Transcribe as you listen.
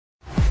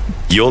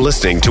You're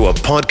listening to a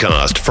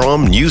podcast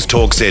from News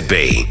Talk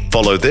ZB.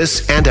 Follow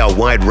this and our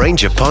wide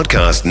range of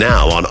podcasts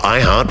now on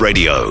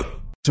iHeartRadio.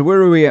 So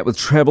where are we at with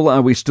travel?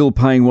 Are we still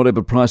paying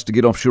whatever price to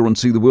get offshore and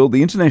see the world?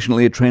 The International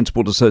Air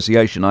Transport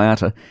Association,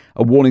 IATA,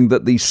 are warning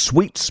that the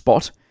sweet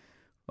spot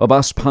of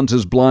us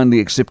punters blindly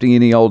accepting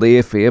any old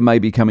airfare may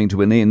be coming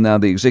to an end. Now,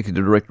 the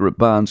Executive Director at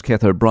BARNZ,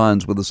 Cath O'Brien,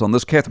 is with us on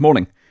this. Cath,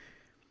 morning.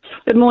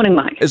 Good morning,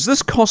 Mike. Is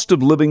this cost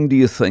of living, do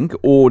you think,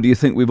 or do you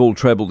think we've all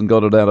travelled and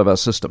got it out of our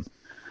system?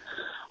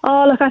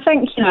 Oh, look, I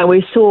think,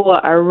 we saw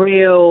a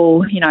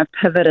real,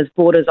 pivot as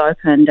borders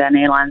opened and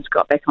airlines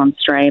got back on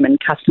stream and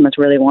customers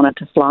really wanted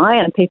to fly,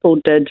 and people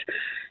did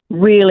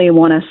really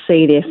want to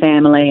see their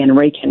family and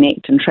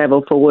reconnect and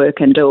travel for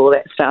work and do all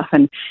that stuff,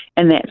 and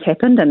that's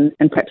happened, and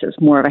perhaps it's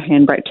more of a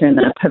handbrake turn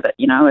than a pivot,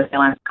 as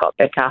airlines got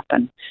back up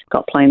and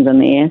got planes in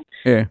the air.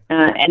 Yeah.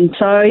 And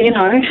so,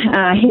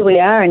 here we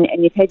are, and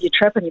you've had your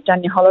trip and you've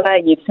done your holiday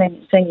and you've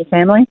seen your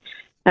family,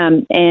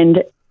 and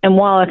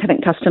while I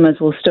think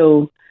customers will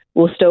still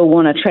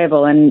want to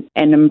travel and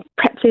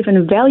perhaps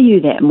even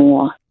value that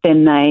more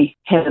than they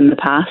have in the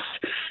past,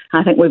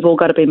 I think we've all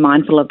got to be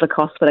mindful of the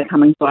costs that are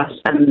coming to us,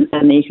 and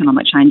the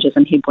economic changes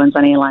and headwinds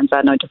on airlines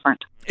are no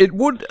different. It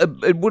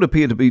would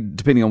appear to be,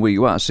 depending on where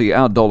you are. See,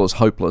 our dollar's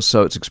hopeless,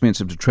 so it's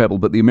expensive to travel,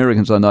 but the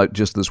Americans, I note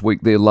just this week,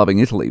 they're loving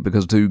Italy,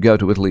 because to go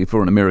to Italy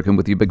for an American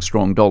with your big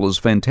strong dollar is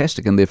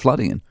fantastic, and they're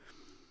flooding in.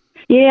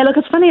 Yeah, look,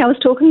 it's funny. I was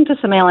talking to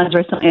some airlines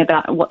recently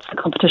about what's the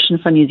competition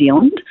for New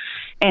Zealand,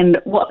 and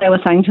what they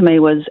were saying to me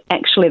was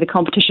actually the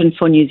competition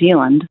for New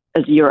Zealand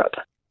is Europe.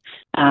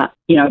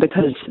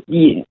 Because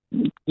you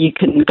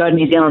can go to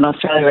New Zealand and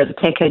Australia as a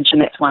package,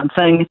 and that's one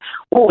thing,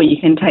 or you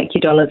can take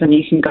your dollars and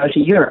you can go to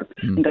Europe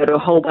and go to a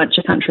whole bunch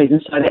of countries,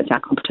 and so that's our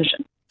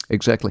competition.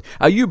 Exactly.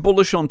 Are you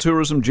bullish on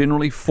tourism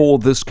generally for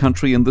this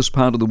country and this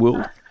part of the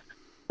world?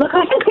 Look,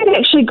 I think we've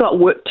actually got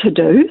work to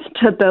do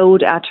to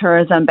build our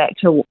tourism back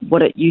to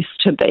what it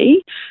used to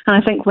be, and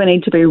I think we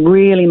need to be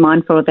really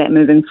mindful of that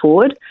moving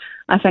forward.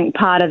 I think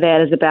part of that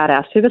is about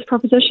our service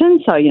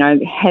proposition. So,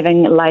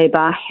 having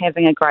labour,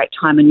 having a great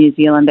time in New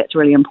Zealand, that's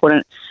really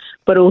important.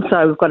 But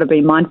also we've got to be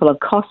mindful of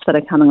costs that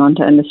are coming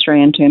onto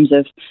industry in terms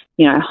of,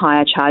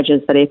 higher charges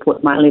that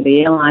airports might leave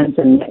the airlines,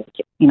 and,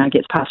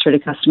 gets passed through to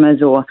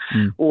customers, or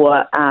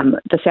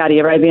the Saudi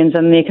Arabians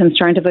and their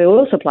constraint of the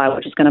oil supply,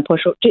 which is going to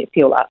push jet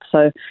fuel up.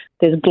 So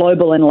there's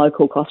global and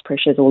local cost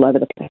pressures all over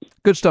the place.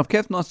 Good stuff.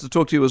 Cath, nice to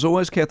talk to you as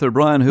always. Cath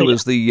O'Brien, who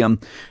is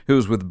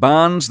with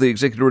BARNZ, the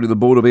Executive Director of the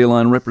Board of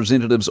Airline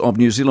Representatives of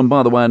New Zealand.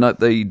 By the way, I note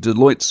the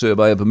Deloitte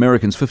survey of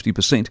Americans,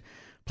 50%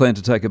 plan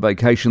to take a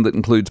vacation that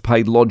includes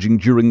paid lodging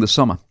during the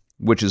summer,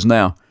 which is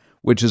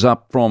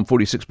up from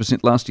 46%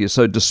 last year.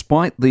 So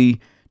despite the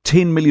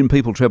 10 million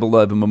people travelled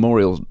over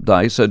Memorial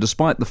Day, so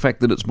despite the fact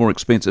that it's more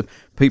expensive,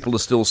 people are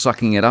still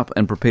sucking it up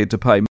and prepared to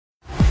pay.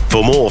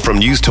 For more from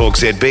News Talk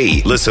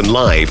ZB, listen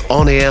live,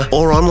 on air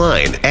or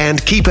online,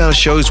 and keep our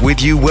shows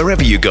with you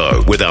wherever you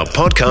go with our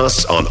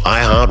podcasts on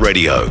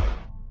iHeartRadio.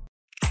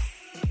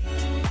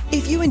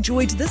 If you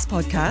enjoyed this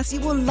podcast, you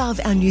will love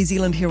our New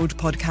Zealand Herald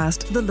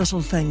podcast, The Little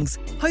Things,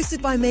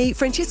 hosted by me,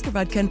 Francesca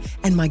Rudkin,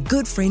 and my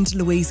good friend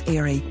Louise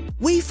Airy.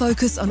 We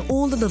focus on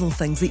all the little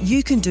things that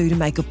you can do to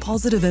make a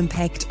positive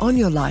impact on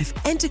your life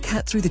and to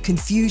cut through the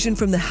confusion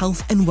from the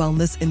health and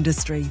wellness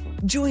industry.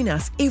 Join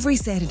us every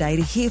Saturday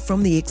to hear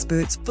from the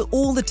experts for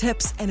all the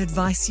tips and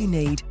advice you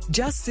need.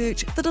 Just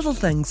search The Little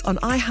Things on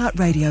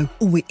iHeartRadio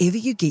or wherever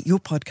you get your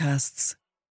podcasts.